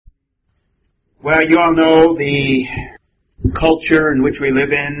Well, you all know the culture in which we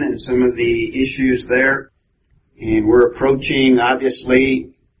live in and some of the issues there. And we're approaching,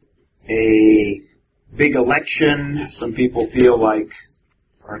 obviously, a big election. Some people feel like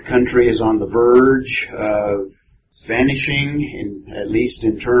our country is on the verge of vanishing, at least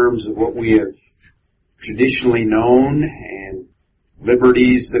in terms of what we have traditionally known and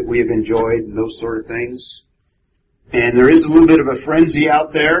liberties that we have enjoyed and those sort of things. And there is a little bit of a frenzy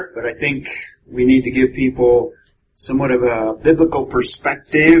out there, but I think we need to give people somewhat of a biblical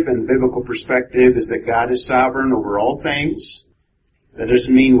perspective, and the biblical perspective is that God is sovereign over all things. That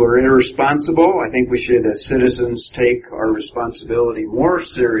doesn't mean we're irresponsible. I think we should, as citizens, take our responsibility more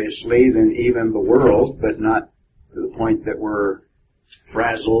seriously than even the world, but not to the point that we're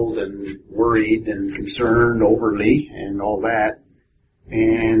frazzled and worried and concerned overly and all that.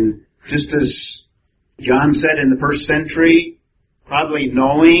 And just as John said in the first century, probably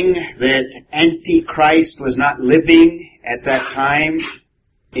knowing that Antichrist was not living at that time.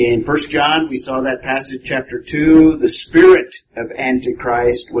 In 1 John, we saw that passage, chapter 2, the spirit of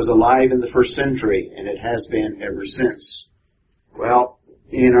Antichrist was alive in the first century, and it has been ever since. Well,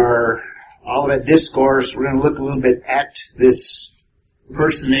 in our Olivet Discourse, we're going to look a little bit at this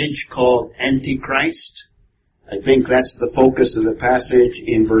personage called Antichrist. I think that's the focus of the passage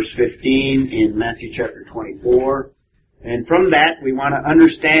in verse 15 in Matthew chapter 24. And from that, we want to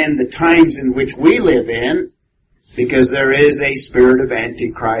understand the times in which we live in, because there is a spirit of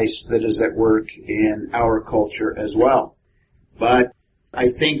Antichrist that is at work in our culture as well. But I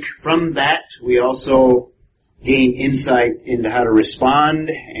think from that, we also gain insight into how to respond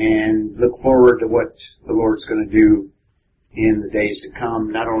and look forward to what the Lord's going to do in the days to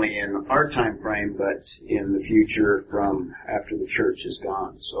come, not only in our time frame, but in the future from after the church is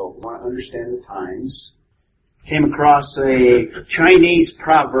gone. So we want to understand the times. Came across a Chinese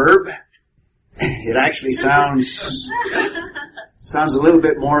proverb. It actually sounds a little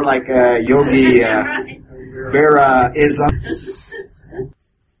bit more like a Yogi Berra-ism.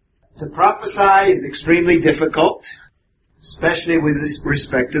 To prophesy is extremely difficult, especially with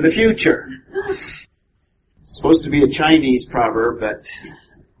respect to the future. It's supposed to be a Chinese proverb, but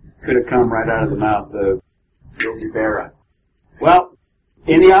could have come right out of the mouth of Yogi Berra. Well,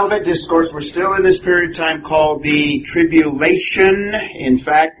 in the Olivet Discourse, we're still in this period of time called the Tribulation. In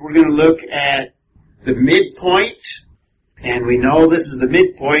fact, we're going to look at the midpoint, and we know this is the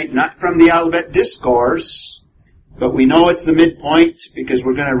midpoint, not from the Olivet Discourse, but we know it's the midpoint because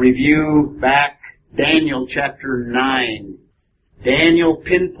we're going to review back Daniel chapter 9. Daniel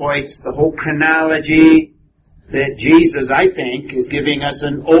pinpoints the whole chronology that Jesus, I think, is giving us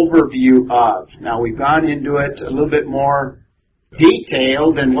an overview of. Now, we've gone into it a little bit more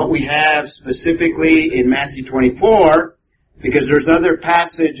detail than what we have specifically in Matthew 24, because there's other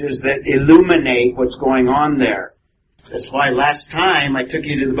passages that illuminate what's going on there. That's why last time I took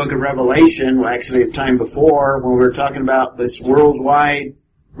you to the book of Revelation, well actually the time before, when we were talking about this worldwide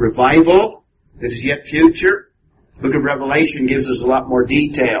revival that is yet future. The book of Revelation gives us a lot more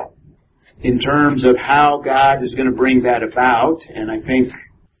detail in terms of how God is going to bring that about, and I think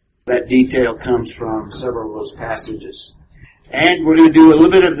that detail comes from several of those passages. And we're going to do a little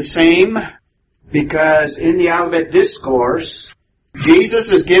bit of the same, because in the Olivet Discourse,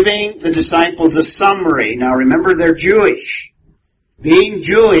 Jesus is giving the disciples a summary. Now remember, they're Jewish. Being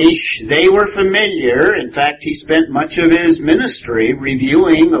Jewish, they were familiar. In fact, he spent much of his ministry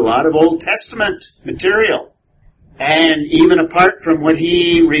reviewing a lot of Old Testament material. And even apart from what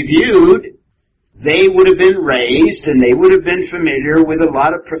he reviewed, they would have been raised and they would have been familiar with a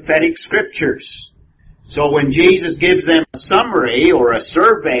lot of prophetic scriptures. So when Jesus gives them a summary or a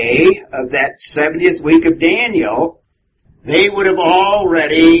survey of that 70th week of Daniel, they would have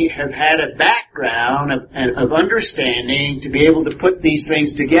already have had a background of understanding to be able to put these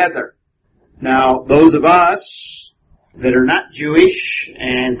things together. Now, those of us that are not Jewish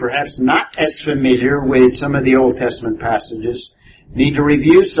and perhaps not as familiar with some of the Old Testament passages need to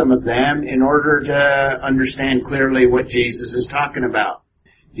review some of them in order to understand clearly what Jesus is talking about.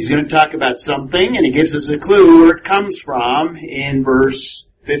 He's going to talk about something, and he gives us a clue where it comes from in verse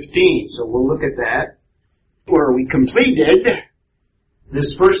 15. So we'll look at that, where we completed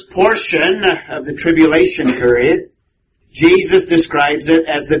this first portion of the tribulation period. Jesus describes it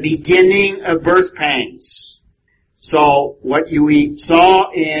as the beginning of birth pangs. So what we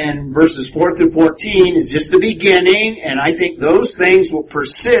saw in verses 4 through 14 is just the beginning, and I think those things will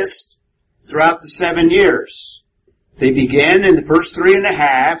persist throughout the 7 years. They begin in the first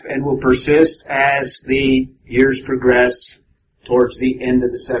 3.5 and will persist as the years progress towards the end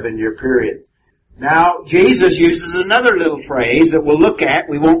of the 7-year period. Now, Jesus uses another little phrase that we'll look at.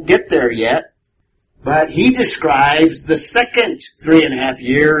 We won't get there yet. But he describes the second 3.5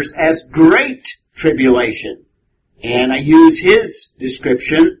 years as great tribulation. And I use his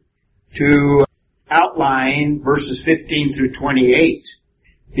description to outline verses 15 through 28.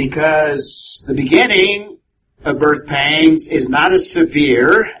 Because the beginning of birth pangs is not as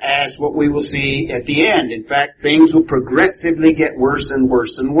severe as what we will see at the end. In fact, things will progressively get worse and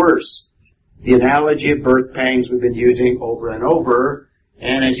worse and worse. The analogy of birth pangs we've been using over and over.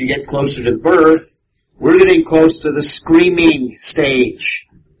 And as you get closer to the birth, we're getting close to the screaming stage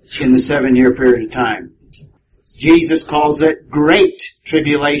in the 7-year period of time. Jesus calls it great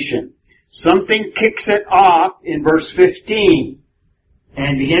tribulation. Something kicks it off in verse 15.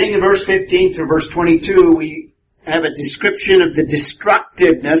 And beginning in verse 15 through verse 22, we have a description of the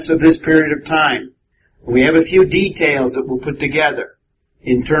destructiveness of this period of time. We have a few details that we'll put together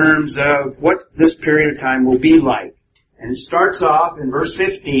in terms of what this period of time will be like. And it starts off in verse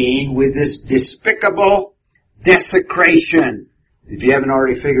 15 with this despicable desecration. If you haven't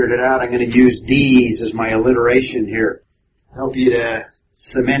already figured it out, I'm going to use D's as my alliteration here. Help you to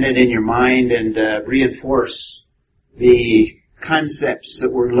cement it in your mind and reinforce the concepts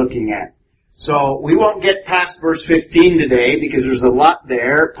that we're looking at. So we won't get past verse 15 today because there's a lot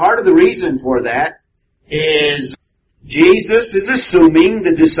there. Part of the reason for that is Jesus is assuming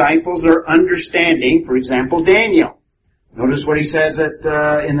the disciples are understanding, for example, Daniel. Notice what he says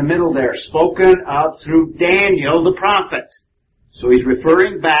in the middle there, spoken of through Daniel the prophet. So he's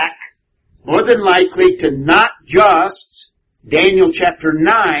referring back, more than likely, to not just Daniel chapter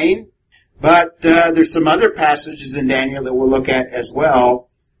 9, but there's some other passages in Daniel that we'll look at as well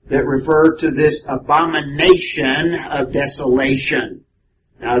that refer to this abomination of desolation.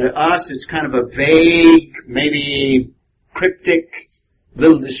 Now to us, it's kind of a vague, maybe cryptic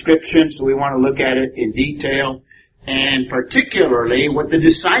little description, so we want to look at it in detail. And particularly what the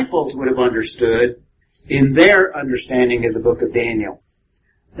disciples would have understood in their understanding of the book of Daniel.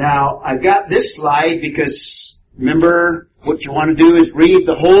 Now, I've got this slide because, remember, what you want to do is read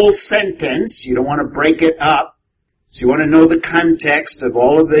the whole sentence. You don't want to break it up. So you want to know the context of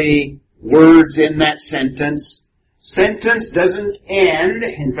all of the words in that sentence. Sentence doesn't end.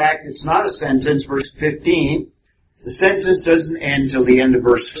 In fact, it's not a sentence, verse 15. The sentence doesn't end till the end of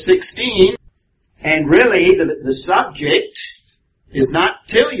verse 16. And really, the subject is not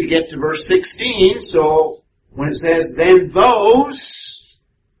till you get to verse 16. So when it says, then those,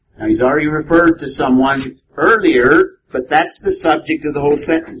 now he's already referred to someone earlier, but that's the subject of the whole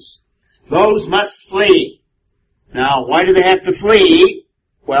sentence. Those must flee. Now, why do they have to flee?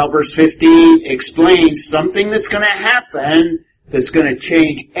 Well, verse 15 explains something that's going to happen that's going to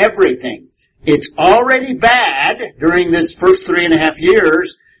change everything. It's already bad during this first 3.5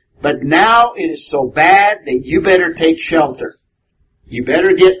 years, but now it is so bad that you better take shelter. You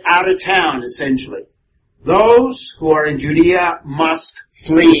better get out of town, essentially. Those who are in Judea must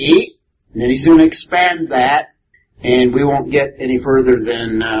flee. And then he's going to expand that. And we won't get any further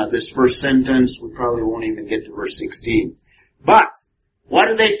than this first sentence. We probably won't even get to verse 16. But what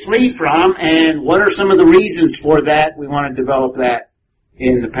do they flee from? And what are some of the reasons for that? We want to develop that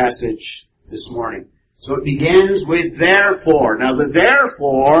in the passage this morning. So it begins with therefore. Now the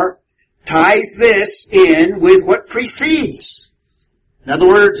therefore ties this in with what precedes. In other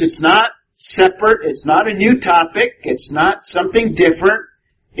words, it's not separate. It's not a new topic. It's not something different.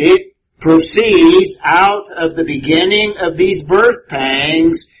 It proceeds out of the beginning of these birth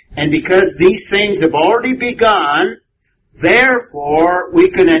pangs. And because these things have already begun, therefore we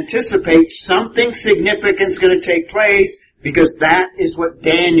can anticipate something significant is going to take place because that is what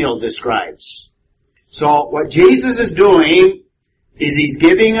Daniel describes. So what Jesus is doing is he's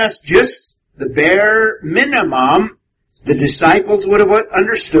giving us just the bare minimum the disciples would have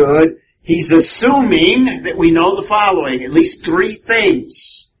understood. He's assuming that we know the following, at least 3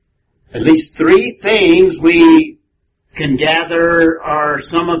 things. At least 3 things we can gather are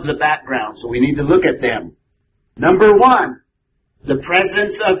some of the background, so we need to look at them. Number 1, the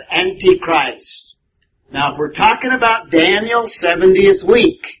presence of Antichrist. Now if we're talking about Daniel's 70th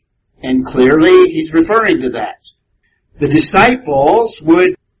week, and clearly he's referring to that, the disciples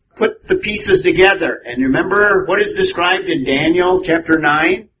would put the pieces together. And remember what is described in Daniel chapter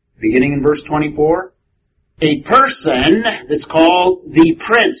 9, beginning in verse 24? A person that's called the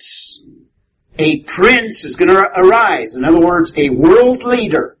prince. A prince is going to arise. In other words, a world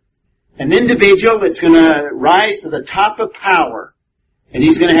leader. An individual that's going to rise to the top of power. And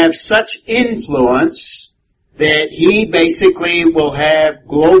he's going to have such influence that he basically will have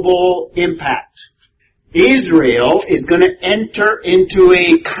global impact. Israel is going to enter into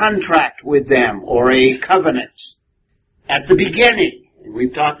a contract with them or a covenant at the beginning. And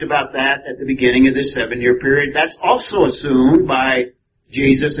we've talked about that at the beginning of this 7-year period. That's also assumed by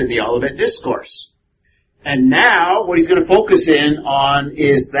Jesus in the Olivet Discourse. And now what he's going to focus in on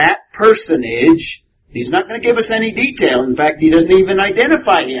is that personage. He's not going to give us any detail. In fact, he doesn't even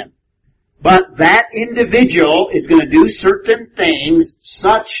identify him. But that individual is going to do certain things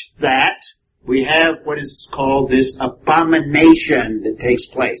such that we have what is called this abomination that takes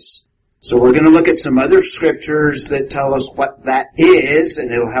place. So we're going to look at some other scriptures that tell us what that is,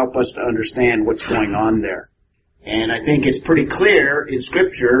 and it'll help us to understand what's going on there. And I think it's pretty clear in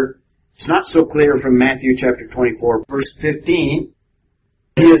Scripture. It's not so clear from Matthew chapter 24, verse 15.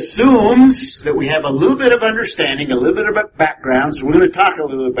 He assumes that we have a little bit of understanding, a little bit of background, so we're going to talk a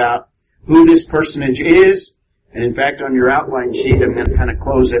little about who this personage is. And in fact, on your outline sheet, I'm going to kind of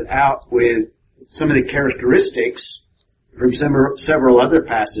close it out with some of the characteristics from several other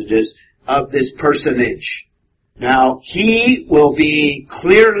passages of this personage. Now, he will be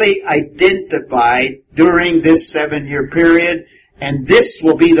clearly identified during this 7-year period, and this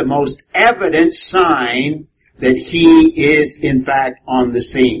will be the most evident sign that he is, in fact, on the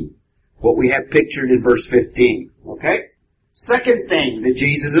scene. What we have pictured in verse 15. Okay? Second thing that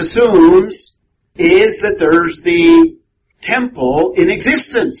Jesus assumes is that there's the temple in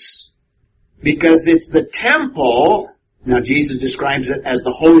existence. Because it's the temple. Now, Jesus describes it as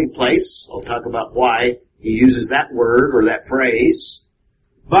the holy place. I'll talk about why he uses that word or that phrase.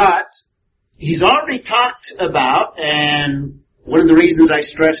 But he's already talked about, and one of the reasons I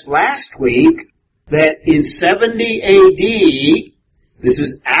stressed last week, that in 70 A.D., this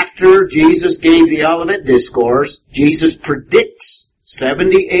is after Jesus gave the Olivet Discourse, Jesus predicts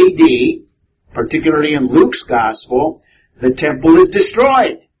 70 A.D., particularly in Luke's Gospel, the temple is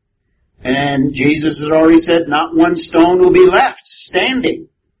destroyed. And Jesus has already said not one stone will be left standing.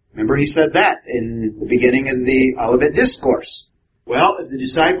 Remember he said that in the beginning of the Olivet Discourse. Well, if the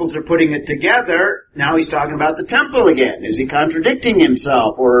disciples are putting it together, now he's talking about the temple again. Is he contradicting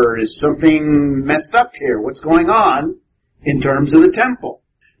himself, or is something messed up here? What's going on in terms of the temple?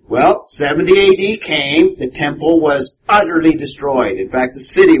 Well, 70 A.D. came, the temple was utterly destroyed. In fact, the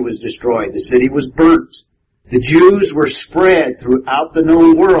city was destroyed. The city was burnt. The Jews were spread throughout the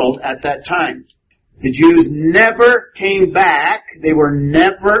known world at that time. The Jews never came back. They were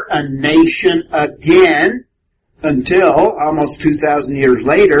never a nation again until almost 2,000 years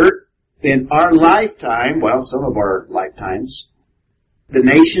later, in our lifetime, well, some of our lifetimes, the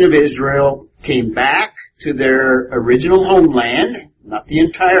nation of Israel came back to their original homeland, not the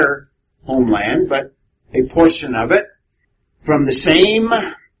entire homeland, but a portion of it, from the same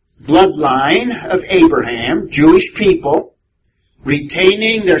bloodline of Abraham, Jewish people,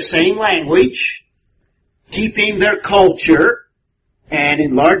 retaining their same language, keeping their culture, and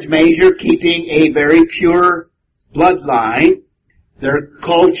in large measure keeping a very pure bloodline, their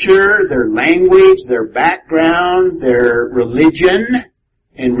culture, their language, their background, their religion,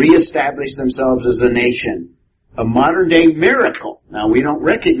 and reestablish themselves as a nation. A modern-day miracle. Now, we don't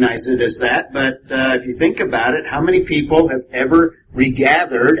recognize it as that, but if you think about it, how many people have ever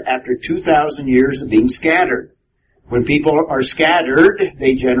regathered after 2,000 years of being scattered? When people are scattered,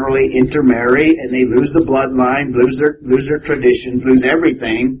 they generally intermarry, and they lose the bloodline, lose their traditions, lose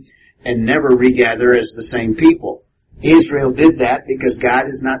everything, and never regather as the same people. Israel did that because God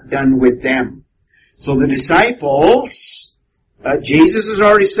is not done with them. So the disciples, Jesus has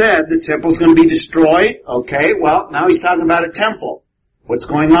already said the temple's going to be destroyed. Okay, well, now he's talking about a temple. What's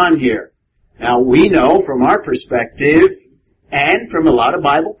going on here? Now, we know from our perspective and from a lot of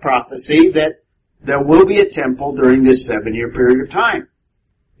Bible prophecy that there will be a temple during this 7-year period of time.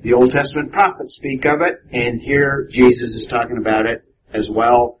 The Old Testament prophets speak of it, and here Jesus is talking about it as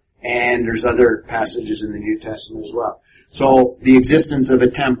well. And there's other passages in the New Testament as well. So, the existence of a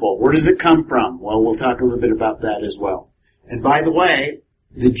temple. Where does it come from? Well, we'll talk a little bit about that as well. And by the way,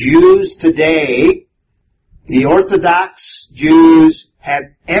 the Jews today, the Orthodox Jews, have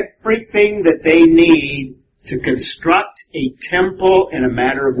everything that they need to construct a temple in a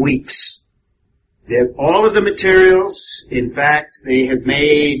matter of weeks. They have all of the materials. In fact, they have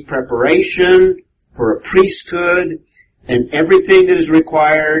made preparation for a priesthood and everything that is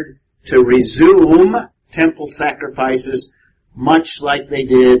required to resume temple sacrifices, much like they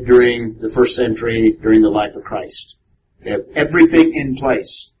did during the first century, during the life of Christ. They have everything in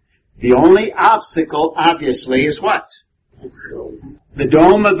place. The only obstacle, obviously, is what? The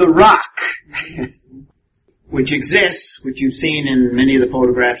Dome of the Rock, which exists, which you've seen in many of the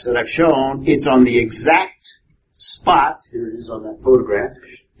photographs that I've shown. It's on the exact spot, here it is on that photograph,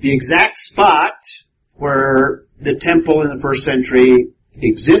 the exact spot where the temple in the first century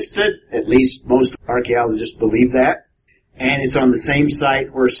existed. At least most archaeologists believe that. and it's on the same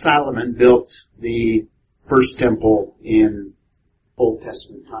site where Solomon built the first temple in Old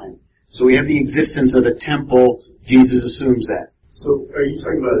Testament time. So we have the existence of a temple. Jesus assumes that. So are you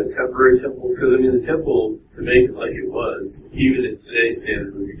talking about a temporary temple? Because, the temple, to make it like it was, even at today's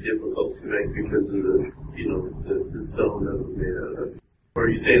standard, would be difficult to make because of the stone that was made out of. Or are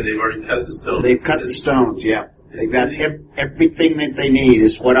you saying they've already cut the stones? They've cut the stones, yeah. They've got everything that they need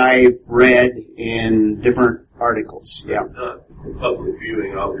is what I read in different articles, yeah. It's not public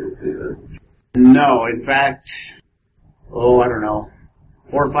viewing, obviously, then. No, in fact, I don't know,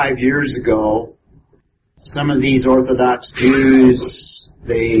 4 or 5 years ago, some of these Orthodox Jews,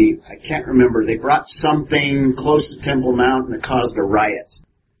 I can't remember, they brought something close to Temple Mount and it caused a riot.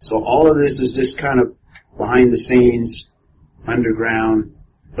 So all of this is just kind of behind the scenes, underground,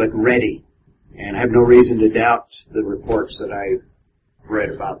 but ready. And I have no reason to doubt the reports that I read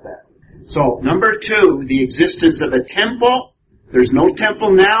about that. So, number 2, the existence of a temple. There's no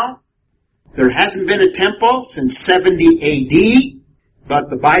temple now. There hasn't been a temple since 70 AD, but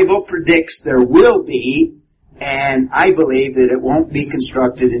the Bible predicts there will be, and I believe that it won't be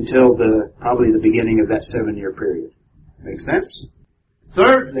constructed until probably the beginning of that 7-year period. Make sense?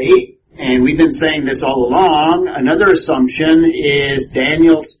 Thirdly, and we've been saying this all along, another assumption is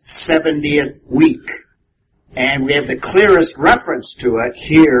Daniel's 70th week. And we have the clearest reference to it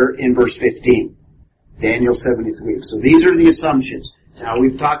here in verse 15. Daniel's 70th week. So these are the assumptions. Now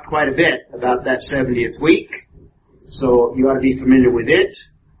we've talked quite a bit about that 70th week. So you ought to be familiar with it.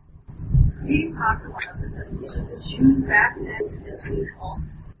 You talked about the 70th. The Jews back then this week also.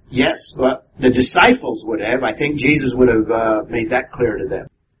 Yes, but the disciples would have. I think Jesus would have made that clear to them.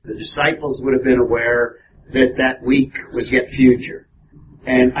 The disciples would have been aware that that week was yet future.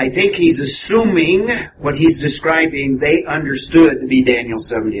 And I think he's assuming what he's describing they understood to be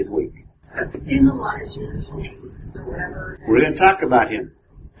Daniel's 70th week. In Elijah or whatever. We're going to talk about him.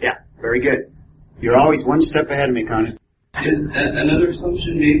 Yeah, very good. You're always one step ahead of me, Connie. Another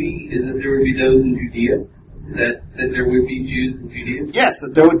assumption maybe is that there would be those in Judea? Is that there would be Jews in Judea? Yes,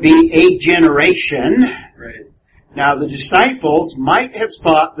 that there would be a generation. Right. Now, the disciples might have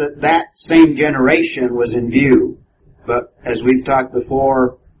thought that same generation was in view. But as we've talked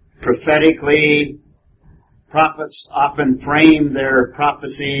before, prophetically, prophets often frame their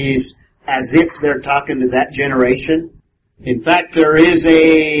prophecies as if they're talking to that generation. In fact, there is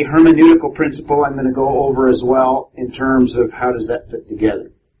a hermeneutical principle I'm going to go over as well in terms of how does that fit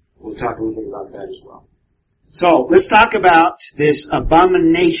together. We'll talk a little bit about that as well. So, let's talk about this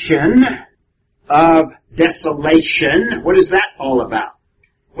abomination of desolation. What is that all about?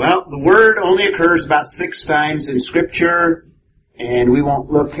 Well, the word only occurs about 6 times in Scripture, and we won't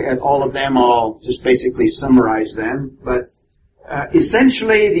look at all of them. I'll just basically summarize them. But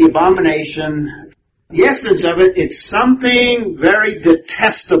essentially, the abomination, the essence of it, it's something very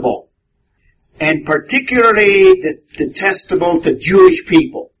detestable, and particularly detestable to Jewish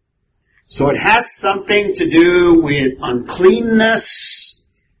people. So it has something to do with uncleanness,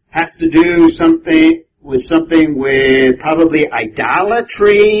 has to do something with probably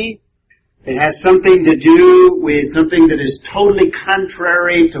idolatry. It has something to do with something that is totally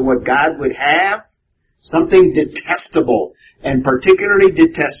contrary to what God would have. Something detestable, and particularly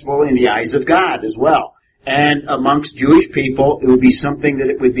detestable in the eyes of God as well. And amongst Jewish people, it would be something that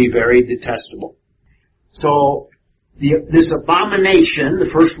it would be very detestable. So, this abomination, the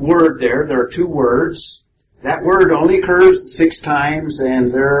first word there are 2 words. That word only occurs 6 times,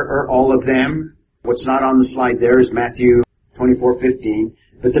 and there are all of them. What's not on the slide there is Matthew 24:15.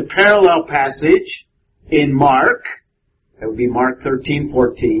 But the parallel passage in Mark, that would be Mark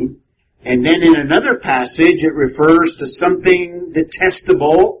 13:14. And then in another passage, it refers to something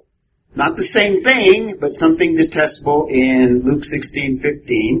detestable, not the same thing, but something detestable in Luke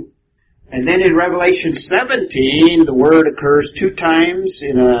 16:15. And then in Revelation 17, the word occurs 2 times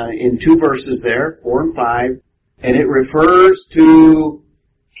in 2 verses there, 4 and 5. And it refers to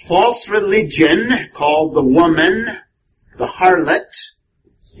false religion called the woman, the harlot.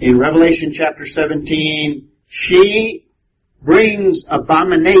 In Revelation chapter 17, she brings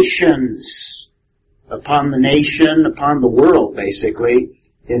abominations upon the nation, upon the world, basically,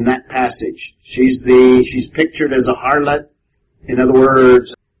 in that passage. She's pictured as a harlot. In other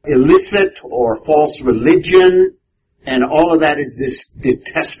words, illicit or false religion, and all of that is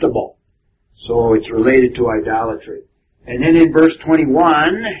detestable. So it's related to idolatry. And then in verse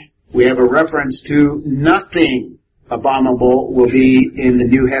 21, we have a reference to nothing abominable will be in the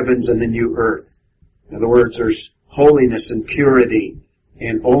new heavens and the new earth. In other words, there's holiness and purity,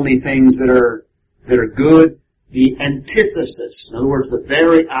 and only things that are good, the antithesis. In other words, the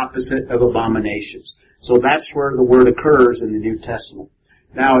very opposite of abominations. So that's where the word occurs in the New Testament.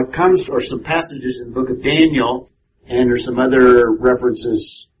 Now it comes, or some passages in the book of Daniel, and there's some other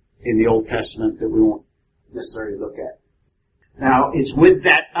references in the Old Testament that we won't necessarily look at. Now it's with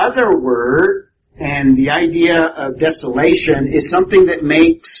that other word, and the idea of desolation is something that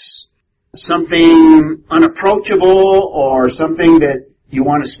makes something unapproachable or something that you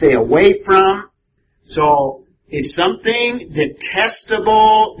want to stay away from. So it's something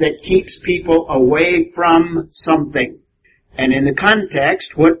detestable that keeps people away from something. And in the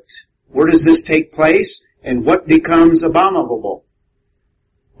context, where does this take place and what becomes abominable?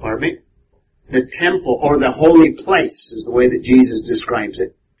 Pardon me? The temple, or the holy place, is the way that Jesus describes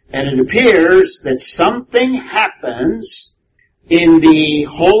it. And it appears that something happens in the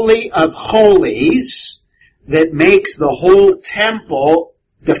Holy of Holies that makes the whole temple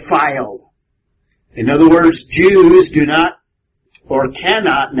defiled. In other words, Jews do not or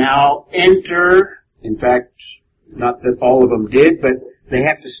cannot now enter. In fact, not that all of them did, but they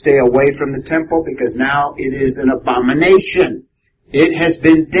have to stay away from the temple because now it is an abomination. It has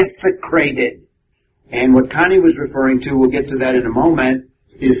been desecrated. And what Connie was referring to, we'll get to that in a moment,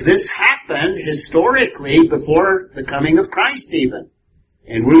 is this happened historically before the coming of Christ even.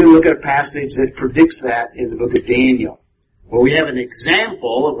 And we're going to look at a passage that predicts that in the book of Daniel, where we have an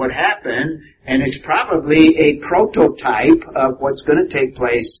example of what happened, and it's probably a prototype of what's going to take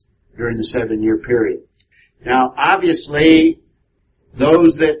place during the 7-year period. Now, obviously,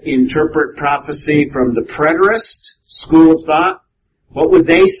 those that interpret prophecy from the preterist school of thought, what would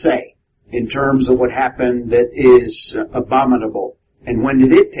they say in terms of what happened that is abominable? And when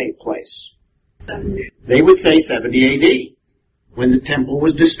did it take place? They would say 70 AD, when the temple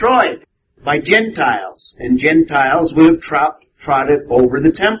was destroyed by Gentiles. And Gentiles would have trotted over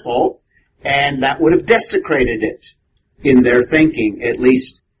the temple, and that would have desecrated it, in their thinking, at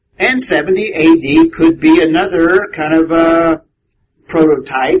least. And 70 AD could be another kind of a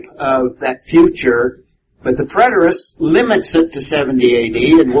prototype of that future, but the preterist limits it to 70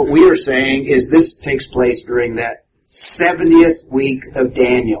 AD, and what we are saying is this takes place during that 70th week of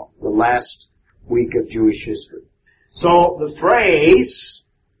Daniel, the last week of Jewish history. So the phrase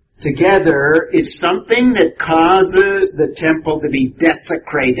together is something that causes the temple to be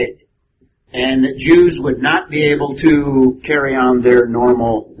desecrated, and that Jews would not be able to carry on their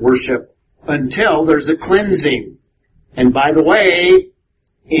normal worship until there's a cleansing. And by the way,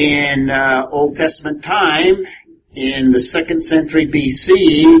 in Old Testament time, in the 2nd century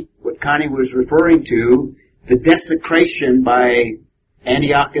BC, what Connie was referring to, the desecration by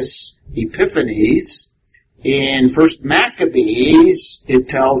Antiochus Epiphanes, in 1st Maccabees, it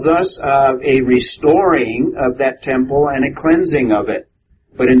tells us of a restoring of that temple and a cleansing of it.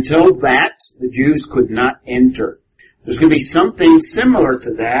 But until that, the Jews could not enter. There's going to be something similar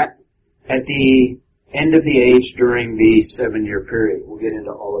to that at the end of the age during the 7-year period. We'll get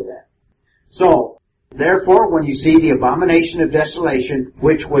into all of that. So, therefore, when you see the abomination of desolation,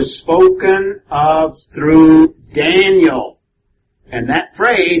 which was spoken of through Daniel, and that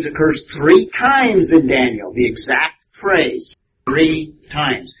phrase occurs 3 times in Daniel, the exact phrase, 3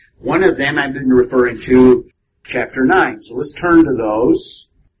 times. One of them I've been referring to chapter 9. So let's turn to those.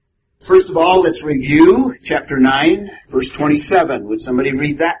 First of all, let's review chapter 9, verse 27. Would somebody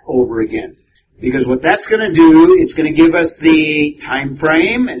read that over again? Because what that's going to do, it's going to give us the time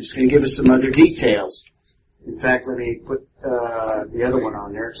frame, and it's going to give us some other details. In fact, let me put the other one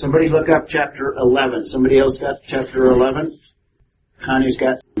on there. Somebody look up chapter 11. Somebody else got chapter 11? Connie's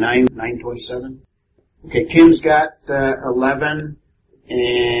got 9:27. Okay, Kim's got 11,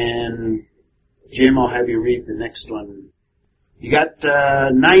 and Jim, I'll have you read the next one. You got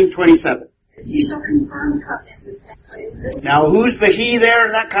 9:27. He shall confirm the covenant with them. Now, who's the he there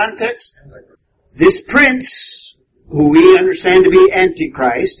in that context? This prince, who we understand to be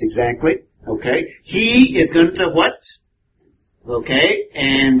Antichrist, exactly. Okay, he is going to what? Okay,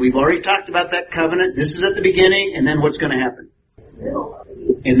 and we've already talked about that covenant. This is at the beginning, and then what's going to happen?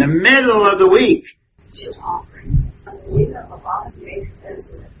 In the middle of the week.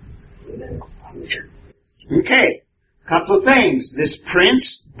 Okay, couple of things. This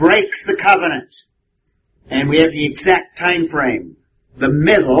prince breaks the covenant, and we have the exact time frame. The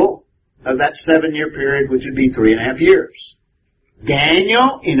middle of that 7-year period, which would be 3.5 years.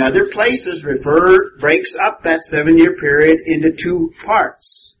 Daniel, in other places, breaks up that 7-year period into 2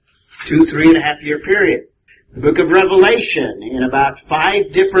 parts. 3.5 year period. The book of Revelation, in about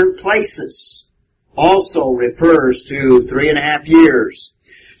 5 different places, also refers to 3.5 years.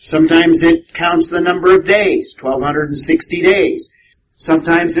 Sometimes it counts the number of days, 1,260 days.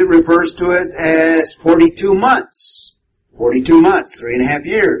 Sometimes it refers to it as 42 months. 42 months, 3.5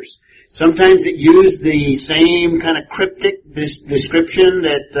 years. Sometimes it used the same kind of cryptic description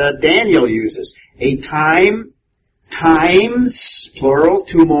that Daniel uses. A time, times, plural,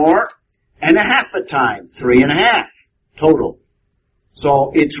 2 more, and a half a time, 3.5 total.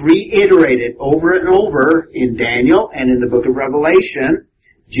 So it's reiterated over and over in Daniel and in the book of Revelation.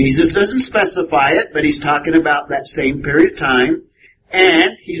 Jesus doesn't specify it, but he's talking about that same period of time,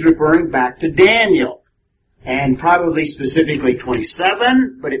 and he's referring back to Daniel. And probably specifically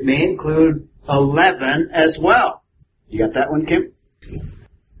 27, but it may include 11 as well. You got that one, Kim?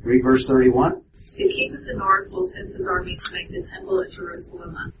 Read verse 31. The king of the north will send his army to make the temple at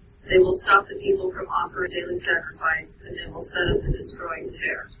Jerusalem. They will stop the people from offering daily sacrifice, and they will set up the destroying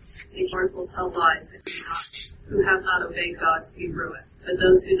terror. The Lord will tell lies who have not obeyed God to be ruined, but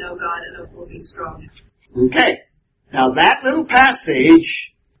those who know God and will be strong. Okay. Now that little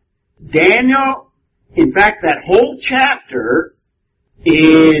passage, Daniel, in fact, that whole chapter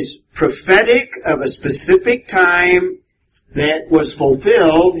is prophetic of a specific time that was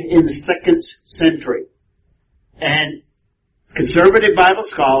fulfilled in the 2nd century. And conservative Bible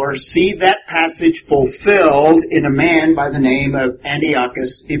scholars see that passage fulfilled in a man by the name of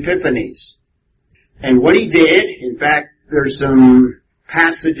Antiochus Epiphanes. And what he did, in fact, there's some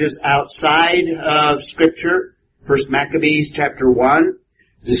passages outside of Scripture. 1 Maccabees chapter 1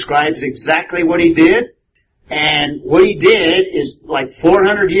 describes exactly what he did. And what he did is like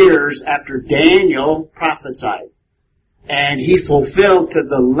 400 years after Daniel prophesied. And he fulfilled to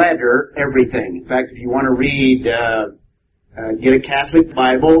the letter everything. In fact, if you want to read, get a Catholic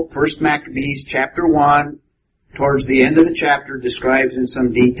Bible, 1 Maccabees chapter 1, towards the end of the chapter, describes in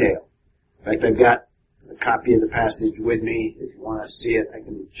some detail. In fact, I've got a copy of the passage with me. If you want to see it, I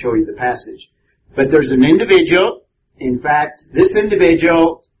can show you the passage. But there's an individual. In fact, this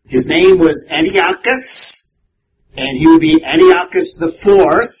individual, his name was Antiochus, and he would be Antiochus the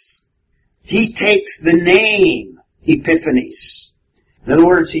Fourth. He takes the name Epiphanes. In other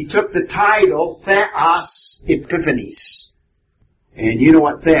words, he took the title Theos Epiphanes. And you know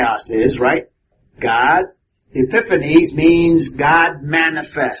what Theos is, right? God. Epiphanes means God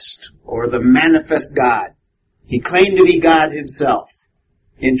manifest, or the manifest God. He claimed to be God himself,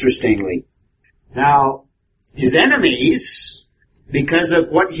 interestingly. Now, his enemies, because of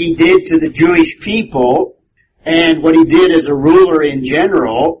what he did to the Jewish people and what he did as a ruler in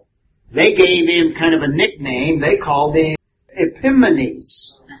general, they gave him kind of a nickname. They called him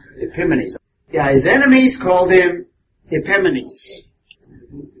Epimanes. Epimanes. Yeah, his enemies called him Epimanes.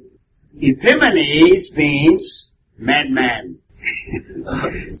 Epimanes means madman.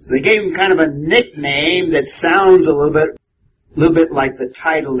 So they gave him kind of a nickname that sounds a little bit like the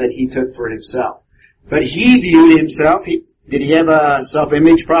title that he took for himself. But he viewed himself, did he have a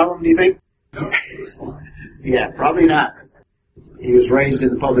self-image problem, do you think? No. Yeah, probably not. He was raised in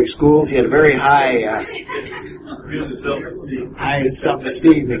the public schools. He had a very high self-esteem. High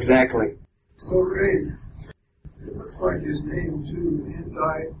self-esteem, exactly. So Ray, it looks like his name too,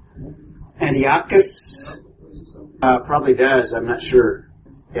 Antiochus? Probably does, I'm not sure.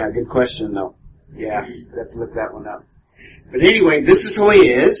 Yeah, good question though. Yeah, I'd have to look that one up. But anyway, this is who he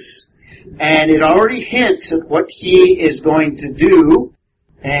is. And it already hints at what he is going to do.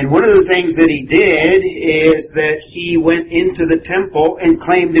 And one of the things that he did is that he went into the temple and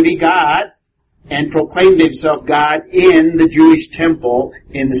claimed to be God and proclaimed himself God in the Jewish temple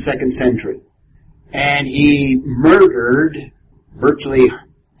in the 2nd century. And he murdered virtually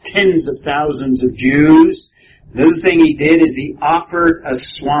tens of thousands of Jews. Another thing he did is he offered a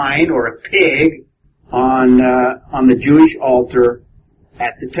swine or a pig on the Jewish altar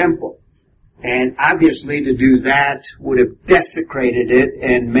at the temple. And obviously to do that would have desecrated it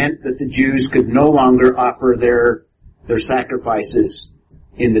and meant that the Jews could no longer offer their sacrifices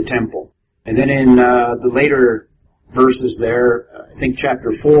in the temple. And then in the later verses there, I think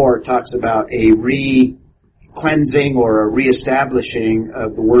chapter 4 talks about a re-cleansing or a re-establishing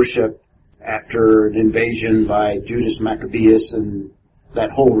of the worship after an invasion by Judas Maccabeus and that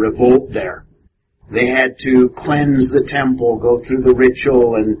whole revolt there. They had to cleanse the temple, go through the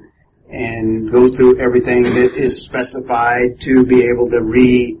ritual and go through everything that is specified to be able to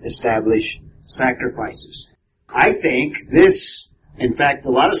re-establish sacrifices. I think this, in fact, a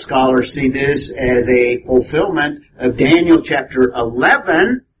lot of scholars see this as a fulfillment of Daniel chapter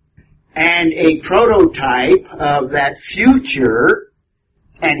 11 and a prototype of that future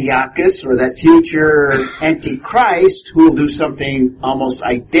Antiochus or that future Antichrist who will do something almost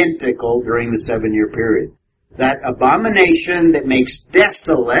identical during the 7-year period. That abomination that makes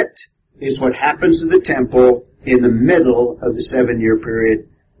desolate is what happens to the temple in the middle of the 7-year period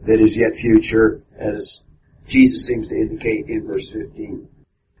that is yet future, as Jesus seems to indicate in verse 15.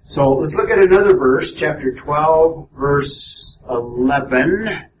 So let's look at another verse, chapter 12, verse 11.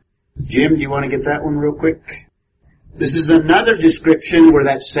 Jim, do you want to get that one real quick? This is another description where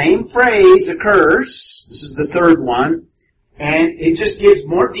that same phrase occurs. This is the third one. And it just gives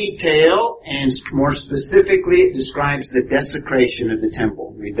more detail, and more specifically it describes the desecration of the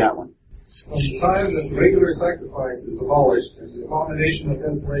temple. Read that one. From the time that the regular sacrifice is abolished and the abomination of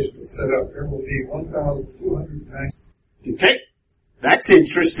desolation is set up, there will be 1,290. Okay, that's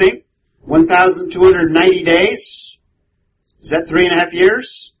interesting. 1,290 days. Is that 3.5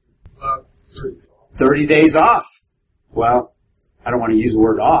 years? 30 days off. Well, I don't want to use the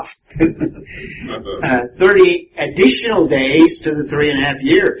word off. 30 additional days to the 3.5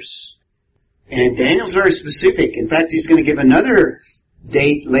 years. And Daniel's very specific. In fact, he's going to give another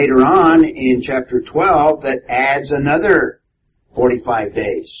date later on in chapter 12 that adds another 45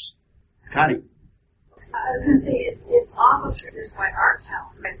 days. Connie. I was going to say, it's off of by our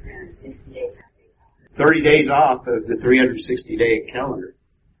calendar, by 360 days. 30 days off of the 360-day calendar.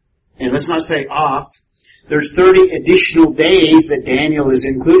 And let's not say off. There's 30 additional days that Daniel is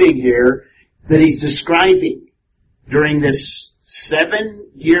including here that he's describing during this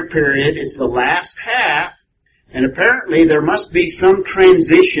 7-year period. It's the last half, and apparently there must be some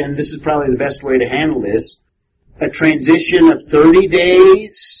transition. This is probably the best way to handle this. A transition of 30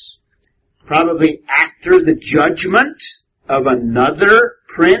 days, probably after the judgment of another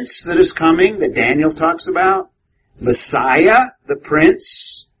prince that is coming that Daniel talks about. Messiah, the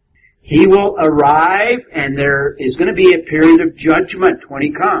prince. He will arrive, and there is going to be a period of judgment when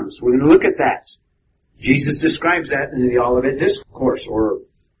he comes. We're going to look at that. Jesus describes that in the Olivet Discourse, or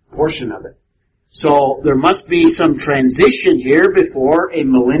portion of it. So there must be some transition here before a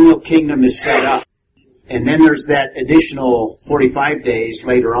millennial kingdom is set up. And then there's that additional 45 days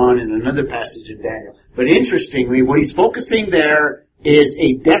later on in another passage in Daniel. But interestingly, what he's focusing there is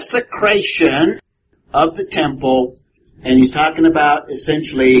a desecration of the temple, and he's talking about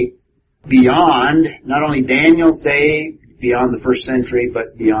essentially beyond, not only Daniel's day, beyond the first century,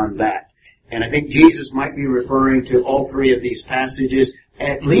 but beyond that. And I think Jesus might be referring to all three of these passages,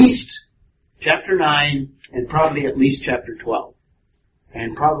 at least chapter 9, and probably at least chapter 12,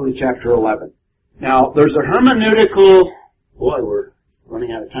 and probably chapter 11. Now, there's a hermeneutical, boy, we're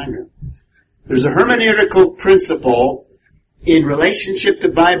running out of time here. There's a hermeneutical principle in relationship to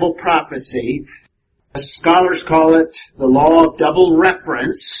Bible prophecy. Scholars call it the law of double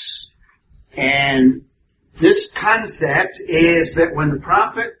reference. And this concept is that when the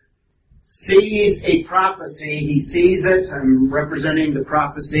prophet sees a prophecy, he sees it, I'm representing the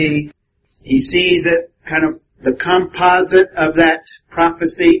prophecy, he sees it, kind of the composite of that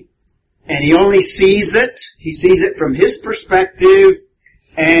prophecy, and he only sees it, he sees it from his perspective,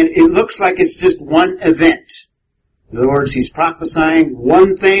 and it looks like it's just one event. In other words, he's prophesying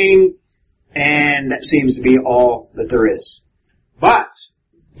one thing, and that seems to be all that there is. But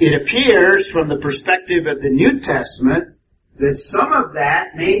it appears from the perspective of the New Testament that some of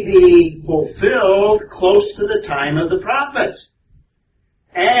that may be fulfilled close to the time of the prophet.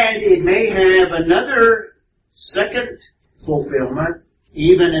 And it may have another second fulfillment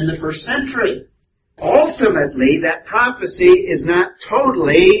even in the first century. Ultimately, that prophecy is not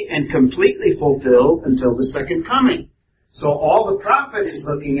totally and completely fulfilled until the second coming. So all the prophet is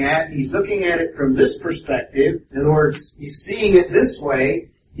looking at, he's looking at it from this perspective. In other words, he's seeing it this way.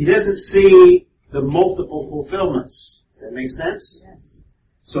 He doesn't see the multiple fulfillments. Does that make sense? Yes.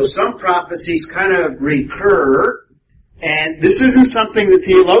 So some prophecies kind of recur, and this isn't something the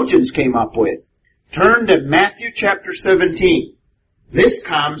theologians came up with. Turn to Matthew chapter 17. This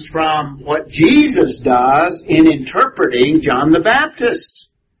comes from what Jesus does in interpreting John the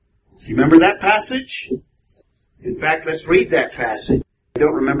Baptist. Do you remember that passage? In fact, let's read that passage. I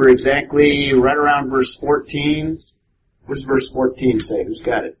don't remember exactly, right around verse 14. What does verse 14 say? Who's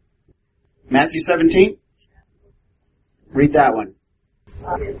got it? Matthew 17? Read that one.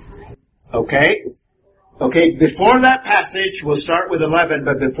 Okay. Okay, before that passage, we'll start with 11,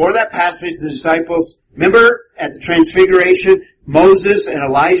 but before that passage, the disciples, remember at the Transfiguration, Moses and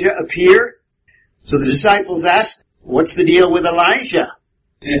Elijah appear? So the disciples ask, what's the deal with Elijah?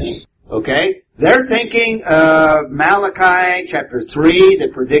 Yes. Okay, they're thinking of Malachi chapter 3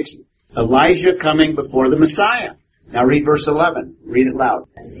 that predicts Elijah coming before the Messiah. Now read verse 11. Read it loud.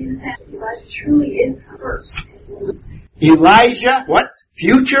 Jesus said, Elijah truly is the first. Elijah, what?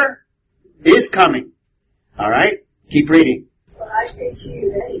 Future? Is coming. Alright, keep reading. But I say to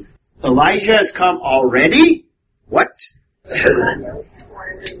you that Elijah has come already? What? you not know him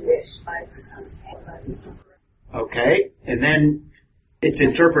whatever you wish, by the Son of Man. Okay, and then it's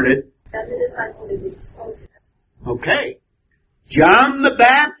interpreted. That the disciple did be disposed of. Okay. John the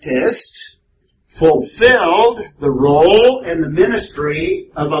Baptist fulfilled the role and the ministry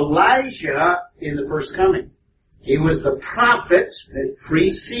of Elijah in the first coming. He was the prophet that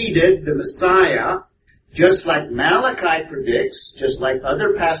preceded the Messiah, just like Malachi predicts, just like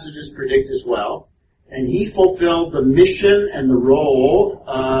other passages predict as well. And he fulfilled the mission and the role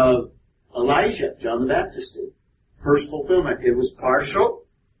of Elijah, John the Baptist did. First fulfillment. It was partial,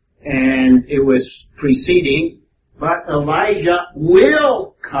 and it was preceding, but Elijah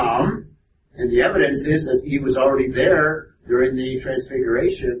will come, and the evidence is that he was already there during the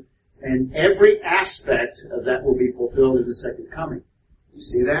Transfiguration, and every aspect of that will be fulfilled in the second coming. You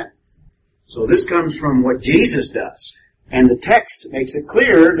see that? So this comes from what Jesus does. And the text makes it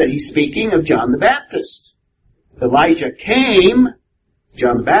clear that he's speaking of John the Baptist. Elijah came,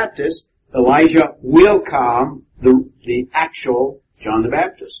 John the Baptist. Elijah will come, the actual John the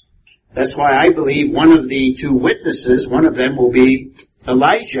Baptist. That's why I believe one of the two witnesses, one of them will be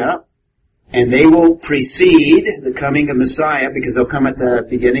Elijah, and they will precede the coming of Messiah because they'll come at the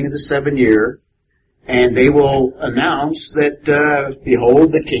beginning of the 7th year, and they will announce that,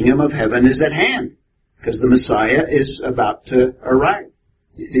 behold, the kingdom of heaven is at hand, because the Messiah is about to arrive.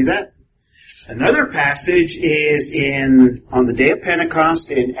 You see that? Another passage is on the day of Pentecost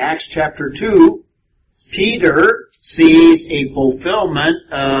in Acts chapter 2. Peter sees a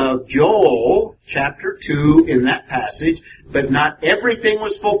fulfillment of Joel chapter 2 in that passage, but not everything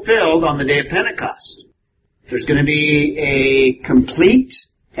was fulfilled on the day of Pentecost. There's going to be a complete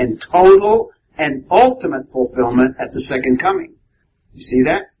and total and ultimate fulfillment at the second coming. You see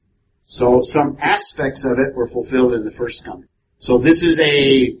that? So some aspects of it were fulfilled in the first coming. So this is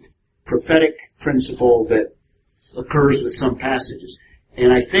a prophetic principle that occurs with some passages.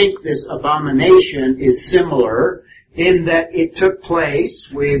 And I think this abomination is similar in that it took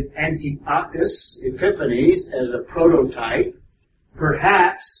place with Antiochus Epiphanes as a prototype,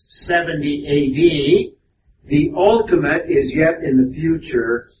 perhaps 70 A.D. The ultimate is yet in the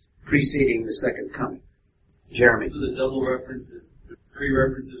future, preceding the second coming. Jeremy. So the double references, 3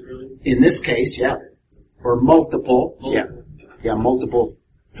 references really? In this case, yeah. Or multiple. Yeah, multiple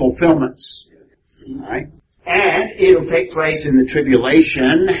fulfillments. All right. And it'll take place in the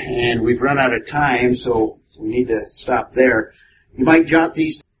tribulation, and we've run out of time, so we need to stop there. You might jot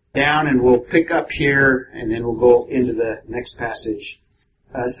these down, and we'll pick up here, and then we'll go into the next passage.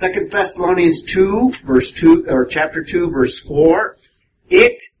 2 Thessalonians 2, verse 2, or chapter 2, verse 4.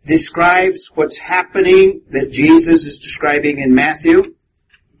 It describes what's happening that Jesus is describing in Matthew.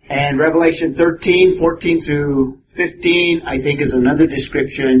 And Revelation 13, 14 through 15, I think, is another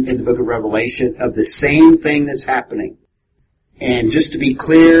description in the book of Revelation of the same thing that's happening. And just to be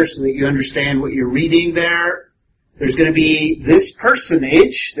clear so that you understand what you're reading there, there's going to be this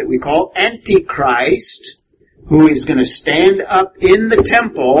personage that we call Antichrist, who is going to stand up in the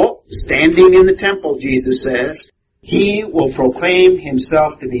temple, standing in the temple, Jesus says. He will proclaim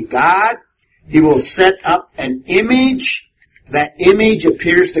himself to be God. He will set up an image. That image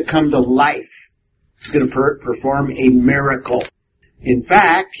appears to come to life. He's going to perform a miracle. In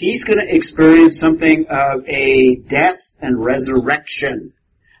fact, he's going to experience something of a death and resurrection.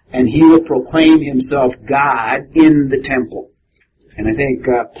 And he will proclaim himself God in the temple. And I think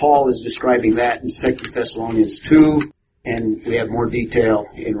Paul is describing that in 2 Thessalonians 2. And we have more detail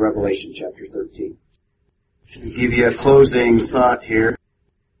in Revelation chapter 13. I'll give you a closing thought here.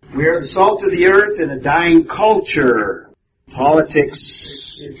 We are the salt of the earth in a dying culture.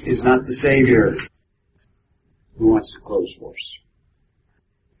 Politics is not the savior. Who wants to close for us?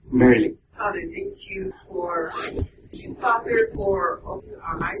 Mary Lee. Father, thank you, Father, for opening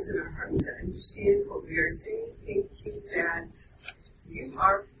our eyes and our hearts to understand what we are saying. Thank you that you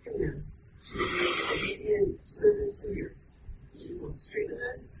are in us to be obedient servants of yours. You will strengthen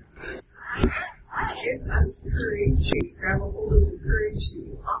us. Give us courage. Grab a hold of the courage that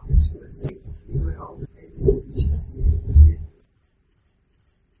you offer to us. You would all praise in Jesus'